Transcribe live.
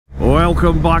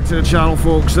Welcome back to the channel,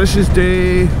 folks. This is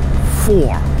day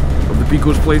 4 of the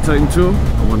Picos Playtime Tour,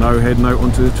 and we're now heading out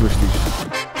onto the twisties.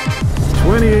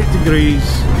 28 degrees,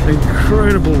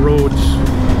 incredible roads.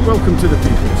 Welcome to the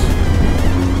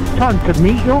Picos. Time to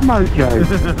meet your mojo.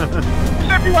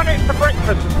 Everyone ate for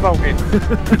breakfast this morning.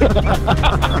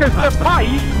 Because the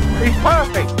pace is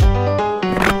perfect.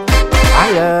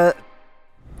 Hiya.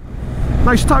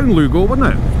 Nice town, Lugo,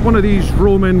 wasn't it? One of these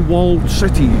Roman walled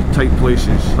city type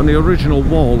places, and the original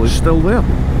wall is still there.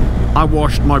 I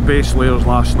washed my base layers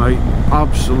last night.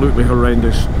 Absolutely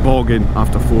horrendous, bogging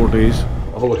after 4 days.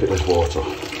 Have a look at this water.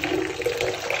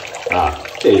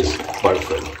 That is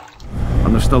bothering.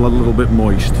 And they're still a little bit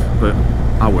moist, but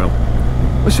ah well.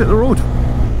 Let's hit the road.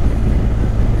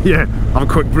 Yeah, have a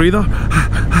quick breather.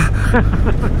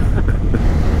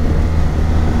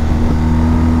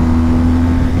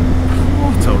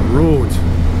 What a road.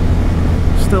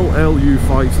 Still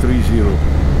LU530.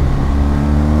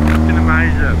 Fucking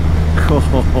amazing.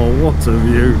 Oh, what a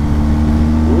view.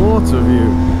 What a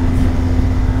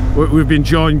view. We've been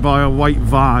joined by a white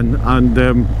van, and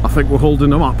I think we're holding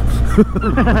them up. And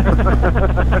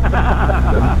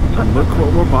look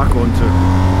what we're back onto.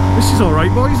 This is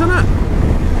alright, boys, isn't it?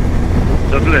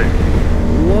 Lovely.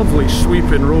 Lovely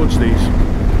sweeping roads, these.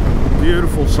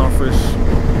 Beautiful surface.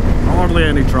 Hardly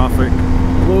any traffic.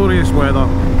 Glorious weather.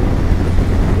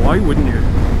 Why wouldn't you?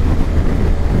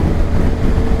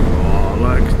 Oh,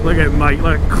 look at Mike,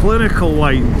 look, clinical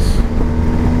lines.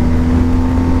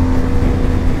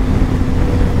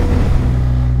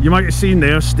 You might have seen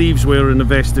there, Steve's wearing the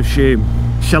vest of shame.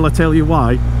 Shall I tell you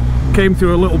why? Came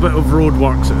through a little bit of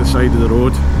roadworks at the side of the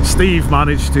road. Steve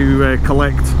managed to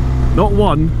collect not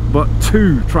 1, but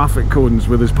 2 traffic cones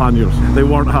with his panniers. They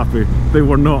weren't happy. They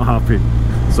were not happy.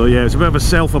 So yeah, it's a bit of a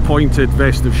self-appointed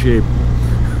vest of shame.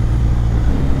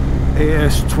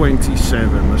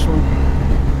 AS27, this one.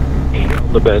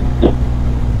 The bed.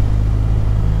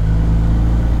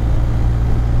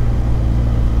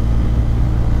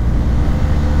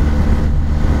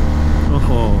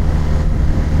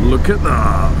 Look at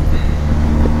that.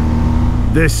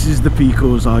 This is the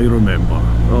Picos I remember.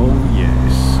 Oh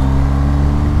yes.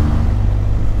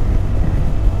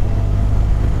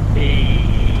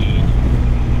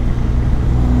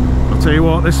 I'll tell you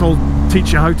what, this will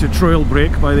teach you how to trail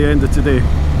brake by the end of today.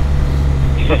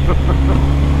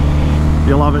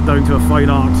 You'll have it down to a fine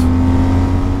art.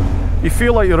 You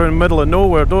feel like you're in the middle of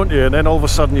nowhere, don't you? And then all of a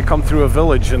sudden you come through a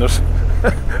village and there's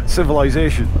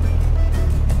civilization.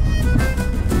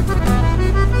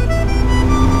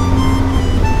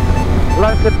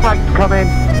 Loads of trucks coming.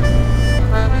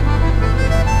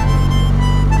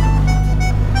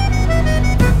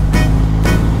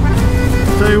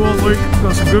 Tell you what, Luke,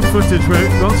 got some good footage, mate.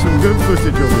 Got some good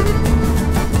footage of it.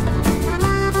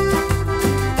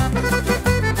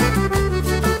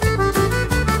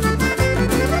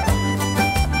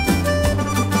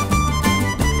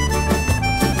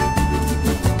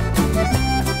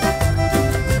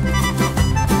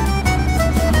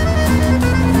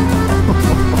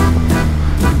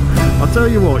 Tell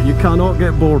you what, you cannot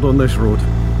get bored on this road.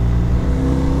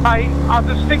 Hey, I was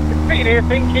just sitting here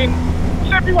thinking,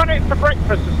 has everyone ate for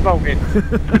breakfast this morning?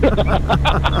 Because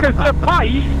the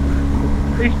pace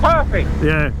is perfect.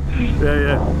 Yeah.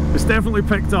 It's definitely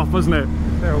picked up, hasn't it?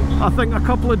 I think a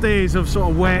couple of days of sort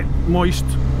of wet, moist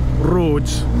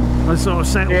roads has sort of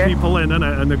settled people in,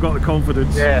 innit? And they've got the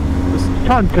confidence. Yeah. It's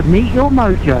time to meet your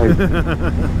mojo.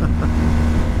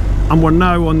 And we're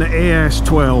now on the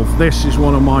AS12. This is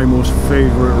one of my most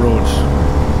favourite roads.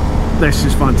 This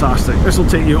is fantastic. This will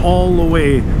take you all the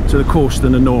way to the coast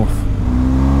in the north.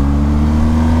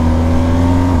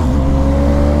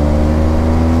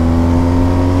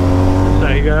 So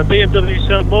BMW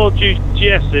sell more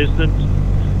GSs than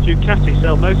Ducati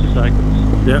sell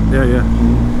motorcycles. Yeah.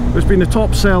 It's been the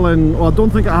top selling, well, I don't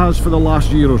think it has for the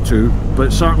last year or two,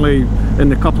 but certainly in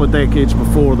the couple of decades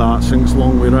before that, since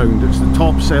long way round, it's the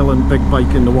top selling big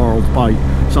bike in the world by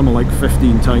something like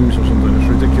 15 times or something. It's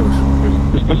ridiculous.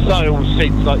 Because the sales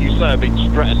seems, like you say, a bit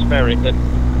stratospheric. That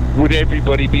would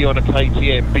everybody be on a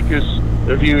KTM because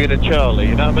of you in a Charlie,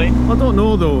 you know what I mean? I don't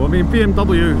know though. I mean,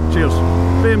 BMW, cheers.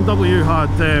 BMW had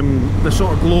the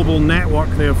sort of global network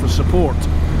there for support.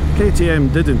 KTM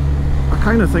didn't. I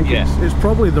kind of think it's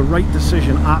probably the right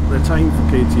decision at the time for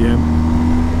KTM.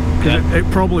 Because it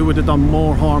probably would have done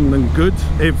more harm than good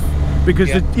because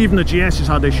even the GS's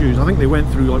had issues. I think they went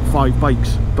through like 5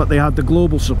 bikes, but they had the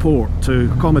global support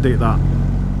to accommodate that.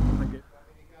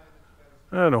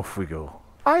 And off we go.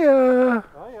 Hiya!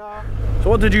 So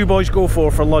what did you boys go for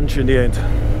lunch in the end?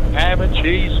 Ham and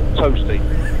cheese toasty.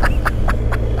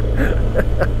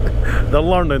 They're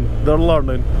learning. They're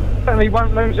learning. And he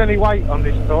won't lose any weight on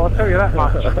this tour, I'll tell you that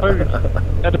much. Food.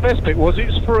 And the best bit was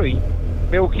it's free.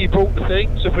 Milky brought the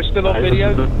thing, so if we're still on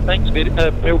video, thanks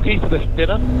Milky for the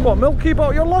dinner. What, Milky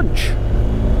bought your lunch?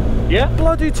 Yeah.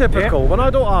 Bloody typical. When I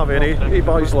don't have any, he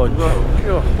buys lunch.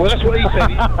 Well, that's what he said.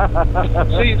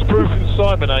 See, it's proof and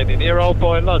Simon ain't in here, I'll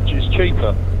buy lunch, it's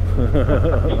cheaper.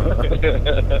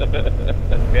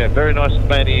 Yeah, very nice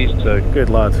man he is too. Good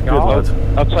lad, good lad.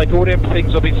 I'll take all them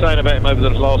things I've been saying about him over the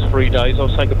last 3 days, I'll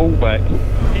take them all back. Can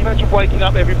you imagine waking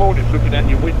up every morning looking out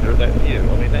your window at that view?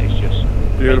 I mean, that is just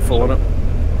beautiful, isn't it?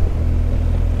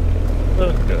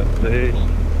 Look at this.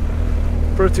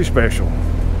 Pretty special.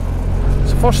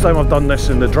 It's the first time I've done this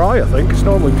in the dry, I think. It's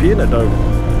normally peeing it down.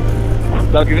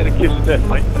 Don't give it a kiss of death,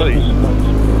 mate, please.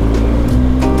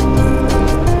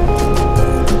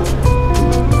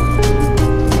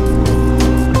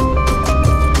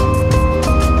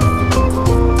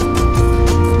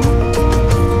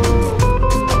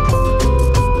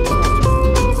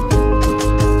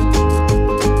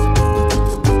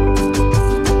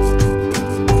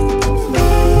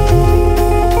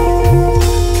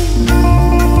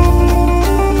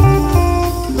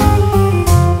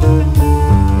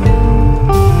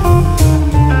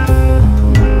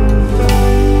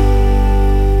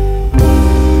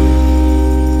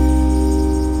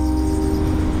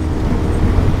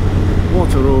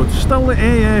 Still the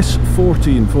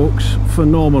AS14, folks.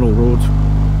 Phenomenal road.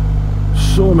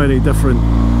 So many different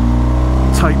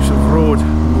types of road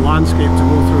and landscape to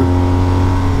go through.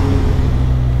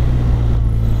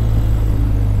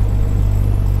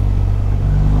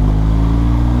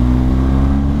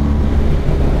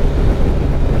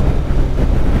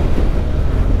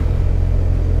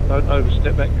 Don't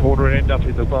overstep that corner and end up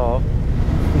in the bar.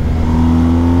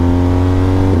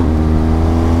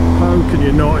 How can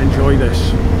you not enjoy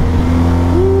this?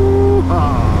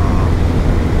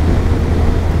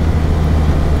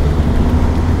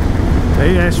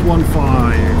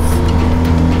 AS15.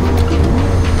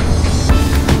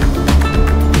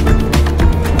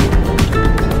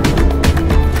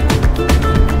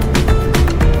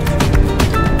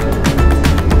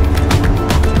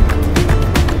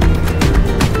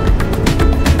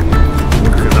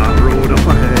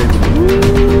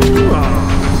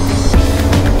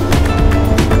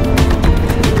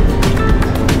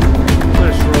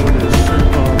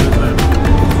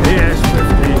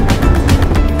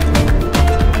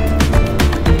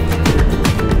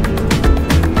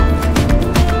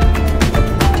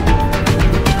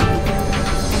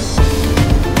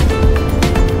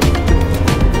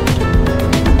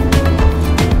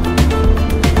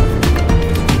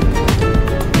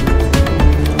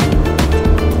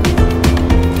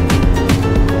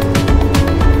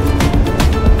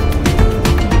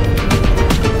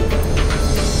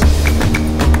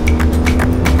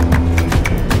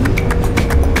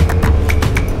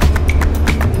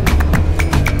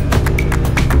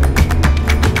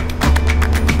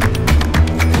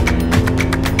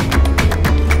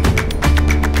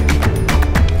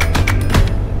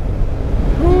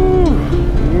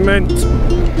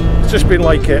 It's just been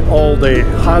like it all day,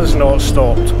 has not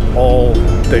stopped all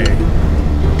day.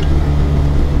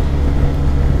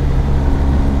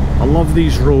 I love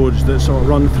these roads that sort of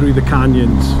run through the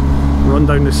canyons, run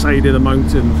down the side of the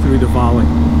mountain, through the valley.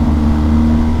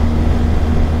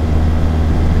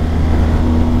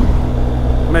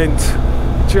 Mint,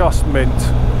 just mint.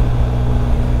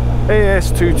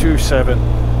 AS227,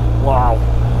 wow.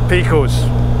 Picos,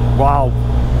 wow.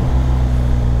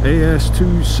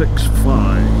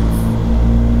 AS265.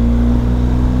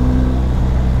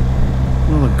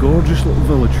 Another gorgeous little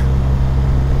village.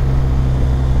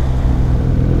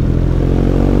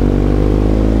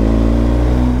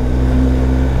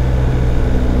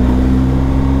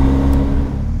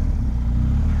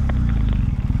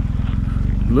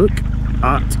 Look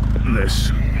at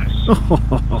this.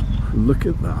 Look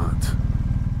at that.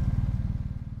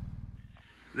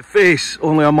 The face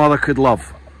only a mother could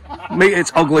love. Meet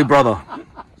its ugly brother.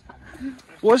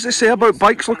 What does it say about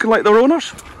bikes looking like their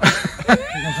owners?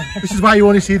 This is why you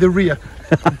want to see the rear.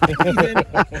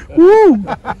 Woo!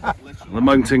 The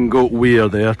mountain goat weir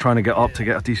there, trying to get up to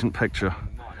get a decent picture.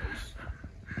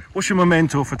 What's your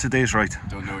memento for today's ride?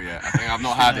 Don't know yet. I think I've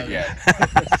not had it yet.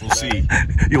 We'll see.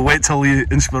 You'll wait till the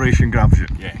inspiration grabs you?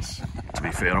 Yes. To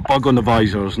be fair, a bug on the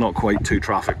visor is not quite 2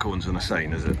 traffic cones and a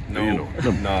sign, is it? No, you know.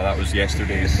 no, that was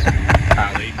yesterday's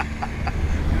tally.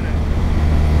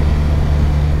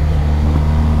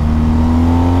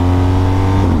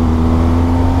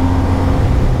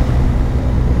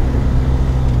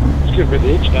 It's giving me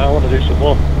the itch now, I want to do some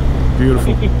more.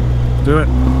 Beautiful. Do it.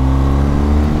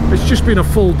 It's just been a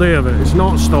full day of it. It's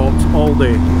not stopped all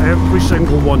day. Every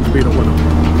single one's been a winner.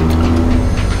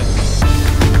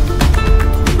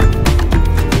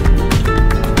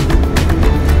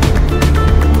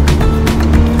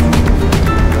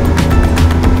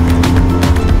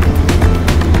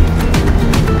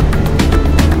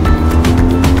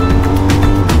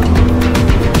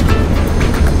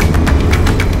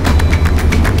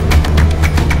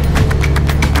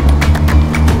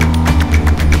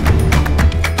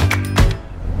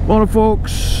 Morning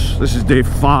folks, this is day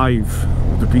 5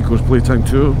 of the Picos Playtime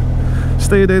Tour.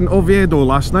 Stayed in Oviedo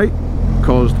last night,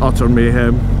 caused utter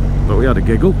mayhem, but we had a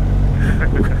giggle.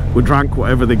 We drank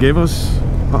whatever they gave us,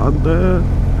 and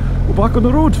we're back on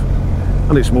the road.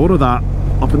 And it's more of that,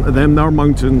 up into them there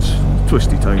mountains,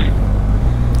 twisty time.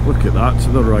 Look at that to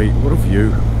the right, what a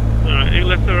view. Alright, you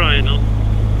left the right now.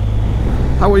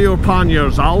 How are your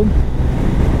panniers, Al?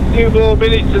 2 more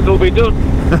minutes and they'll be done.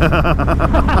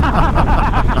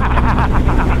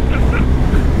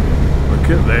 Look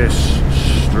at this,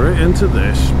 straight into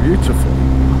this, beautiful.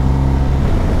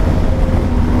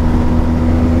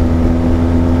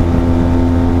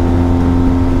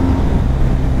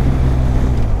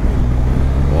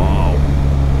 Wow.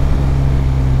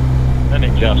 And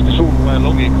it just, it's all the way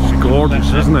along here. It's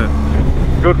gorgeous, isn't it?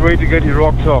 Good way to get your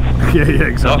rocks off. Yeah,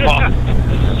 exactly.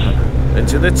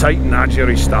 Into the tight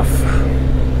Nadgery stuff.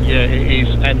 Yeah, it is,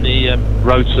 and the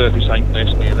road surface ain't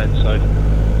best near then, so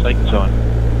take your time.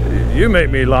 You make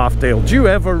me laugh, Dale. Do you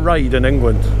ever ride in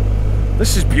England?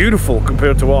 This is beautiful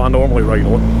compared to what I normally ride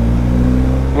on.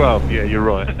 Well, yeah, you're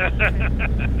right.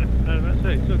 That's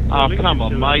it. Oh, come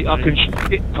on, mate, I can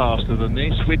skip faster than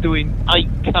this. We're doing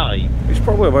 8k. He's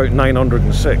probably about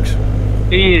 906.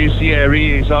 He is, yeah,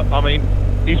 he is. I mean,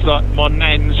 he's like my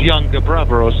nan's younger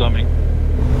brother or something.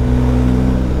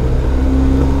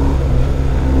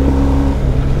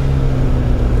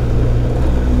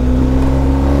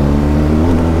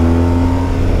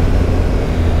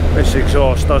 This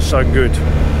exhaust does sound good.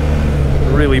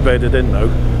 Really bedded in now.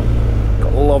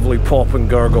 Got a lovely pop and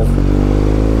gurgle.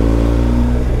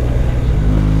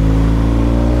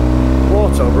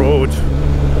 What a road.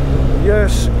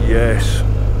 Yes, yes.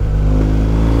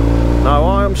 Now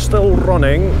I am still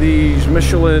running these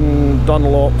Michelin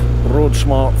Dunlop Road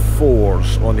Smart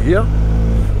 4s on here.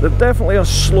 They're definitely a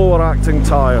slower acting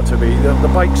tyre to me. The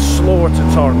bike's slower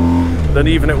to turn than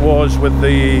even it was with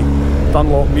the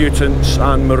Dunlop Mutants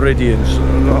and Meridians.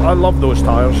 I love those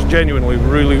tyres, genuinely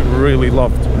really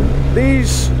loved.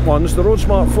 These ones, the Road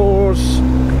Smart 4s,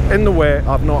 in the wet,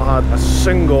 I've not had a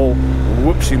single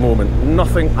whoopsie moment,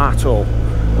 nothing at all.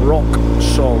 Rock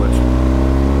solid.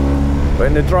 But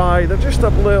in the dry, they're just a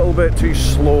little bit too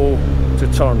slow to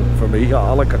turn for me.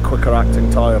 I like a quicker acting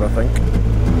tyre, I think.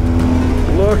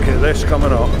 Look at this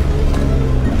coming up.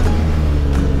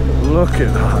 Look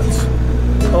at that.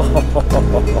 Oh,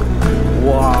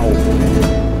 wow.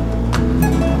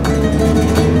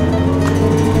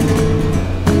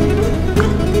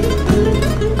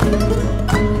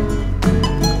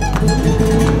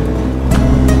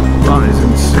 That is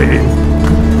insane.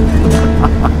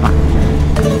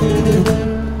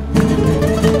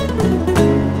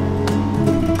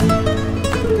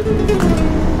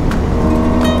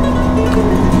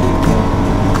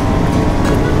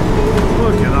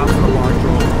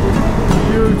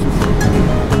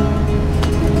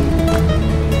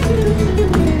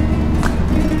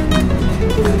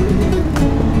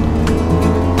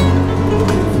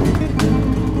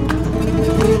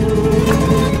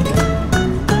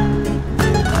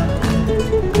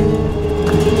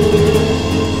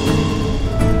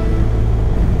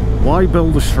 Why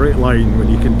build a straight line when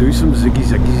you can do some ziggy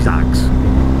zags?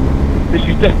 This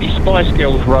is definitely Spice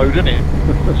Girls road, isn't it?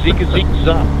 Zigga zig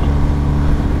zag.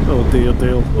 Oh dear,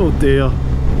 Dale. Oh dear.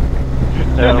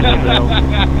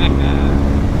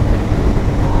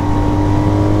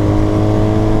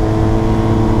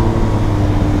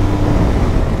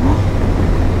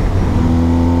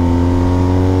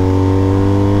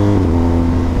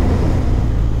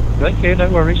 Thank you, no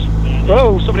worries.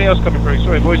 Oh, somebody else coming through.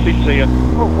 Sorry, boys, didn't see you.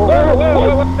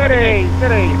 Whoa, steady.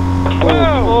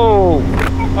 Whoa.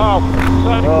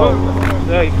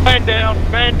 Man down.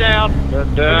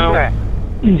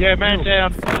 Yeah, man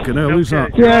down. Fucking hell, who's that?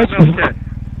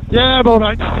 Yeah, I'm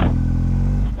alright.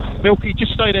 Milky,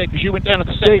 just stay there because you went down at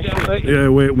the second. Yeah,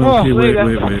 wait, Milky, wait.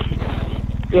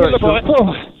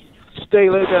 Stay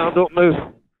low down, don't move.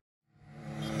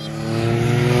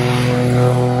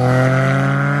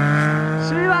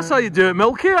 That's how you do it,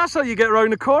 Milky. That's how you get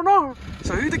around the corner.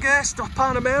 So who'd have guessed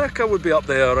Pan America would be up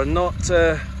there and not...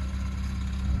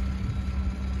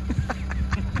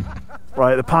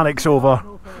 Right, the panic's over.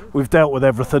 we've dealt with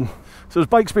everything. So his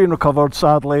bike's being recovered,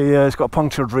 sadly. He's got a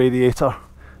punctured radiator.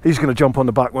 He's going to jump on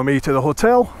the back with me to the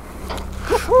hotel.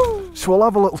 So we'll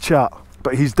have a little chat,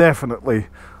 but he's definitely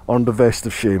earned a vest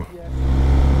of shame.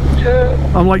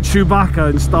 I'm like Chewbacca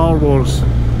in Star Wars.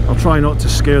 I'll try not to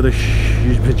scare the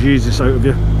bejesus out of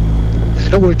you.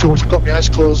 Don't worry too much, I've got my eyes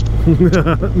closed.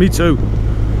 Me too.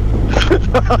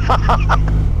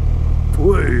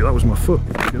 Whoa, that was my foot.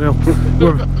 You know,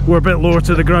 we're a bit lower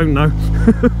to the ground now.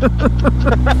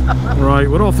 Right,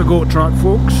 we're off the goat track,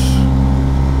 folks.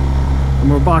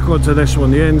 And we're back onto this one,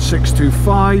 the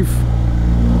N625.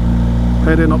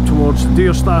 Heading up towards the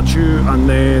deer statue and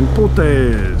then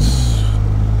Potes.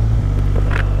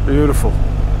 Beautiful.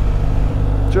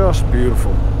 Just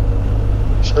beautiful.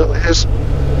 Certainly is.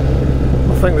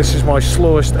 I think this is my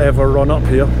slowest ever run up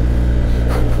here.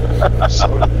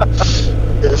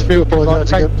 Yes, we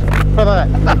apologise again. For that.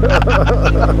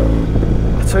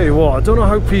 I tell you what, I don't know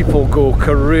how people go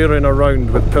careering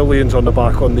around with pillions on the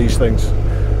back on these things.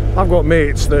 I've got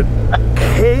mates that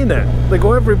cane it. They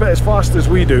go every bit as fast as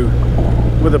we do,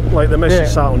 with like the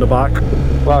missus sat on the back.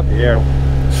 Bloody hell.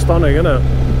 Stunning, isn't it?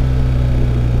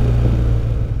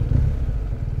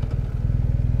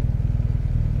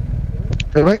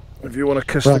 Hey, mate. If you want to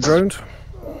kiss the ground.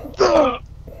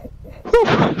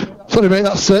 Sorry, mate,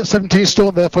 that's 17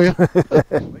 stone there for you.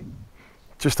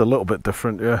 Just a little bit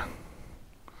different, yeah.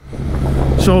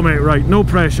 So, mate, right, no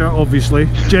pressure, obviously.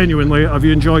 Genuinely, have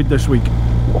you enjoyed this week?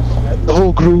 The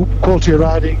whole group, quality of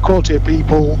riding, quality of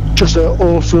people, just an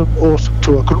awesome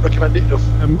tour. Couldn't recommend it enough.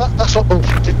 That's not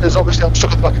bullshit. There's obviously I'm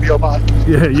stuck at the back of your bike.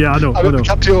 Yeah, I know. I'm a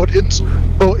captive audience,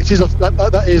 but it is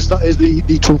that is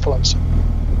the truthful answer.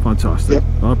 Fantastic.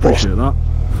 Yep. I appreciate that.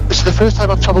 This is the first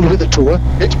time I've travelled with the tour.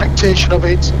 The expectation of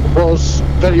it was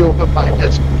very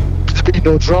open-minded. There's been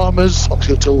no dramas,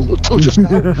 obviously until just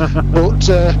now. But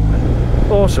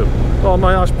awesome. Oh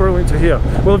man, that's brilliant to hear.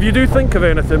 Well, if you do think of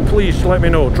anything, please let me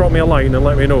know. Drop me a line and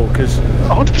let me know, because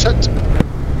 100%.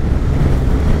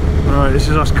 Alright, this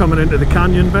is us coming into the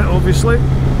canyon bit, obviously.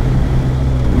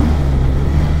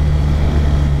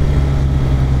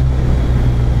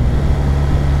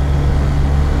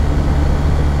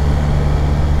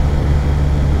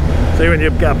 See, when you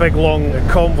get a big long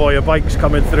convoy of bikes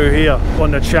coming through here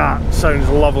on the chat, sounds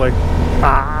lovely.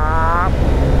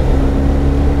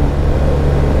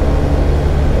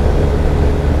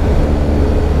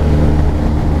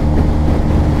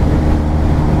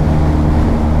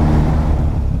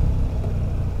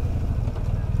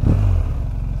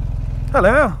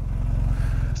 Hello.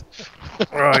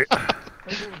 Right.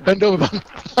 Bend over, man.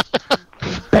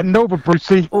 Bend over,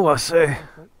 Brucey. Oh, I say.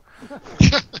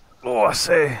 Oh, I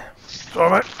say.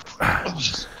 Alright,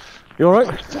 mate. You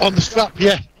alright? On the strap,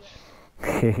 yeah.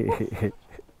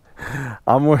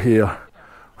 And we're here.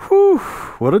 Whew,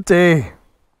 what a day.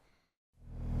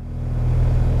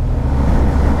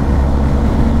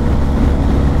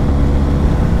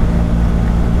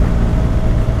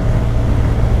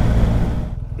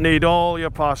 Need all your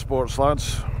passports,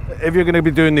 lads. If you're going to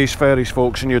be doing these ferries,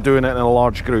 folks, and you're doing it in a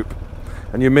large group,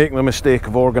 and you make the mistake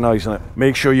of organising it,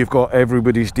 make sure you've got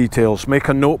everybody's details. Make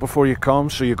a note before you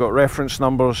come, so you've got reference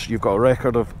numbers, you've got a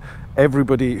record of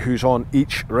everybody who's on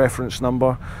each reference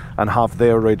number, and have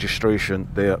their registration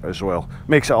there as well.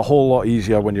 Makes it a whole lot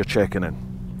easier when you're checking in.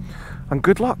 And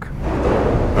good luck.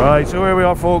 Right, so here we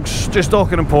are, folks, just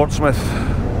docking in Portsmouth,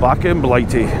 back in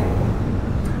Blighty.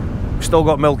 Still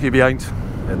got Milky behind,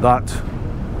 and that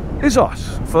is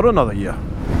us for another year.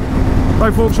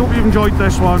 Right, folks, hope you've enjoyed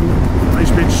this one. It's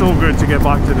been so good to get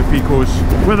back to the Picos.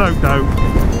 Without doubt,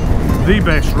 the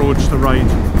best roads to ride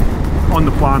on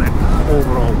the planet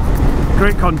overall.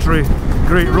 Great country,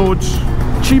 great roads,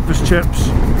 cheap as chips.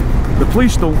 The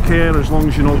police don't care as long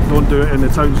as you don't do it in the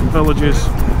towns and villages.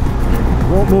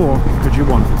 What more could you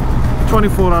want?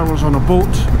 24 hours on a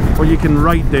boat, or you can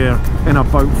ride there in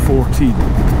about 14.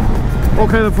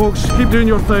 Okay then, folks, keep doing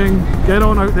your thing, get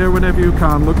on out there whenever you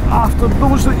can, look after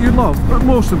those that you love, but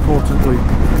most importantly,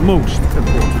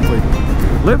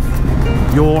 live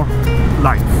your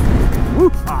life.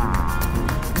 Woo-ha!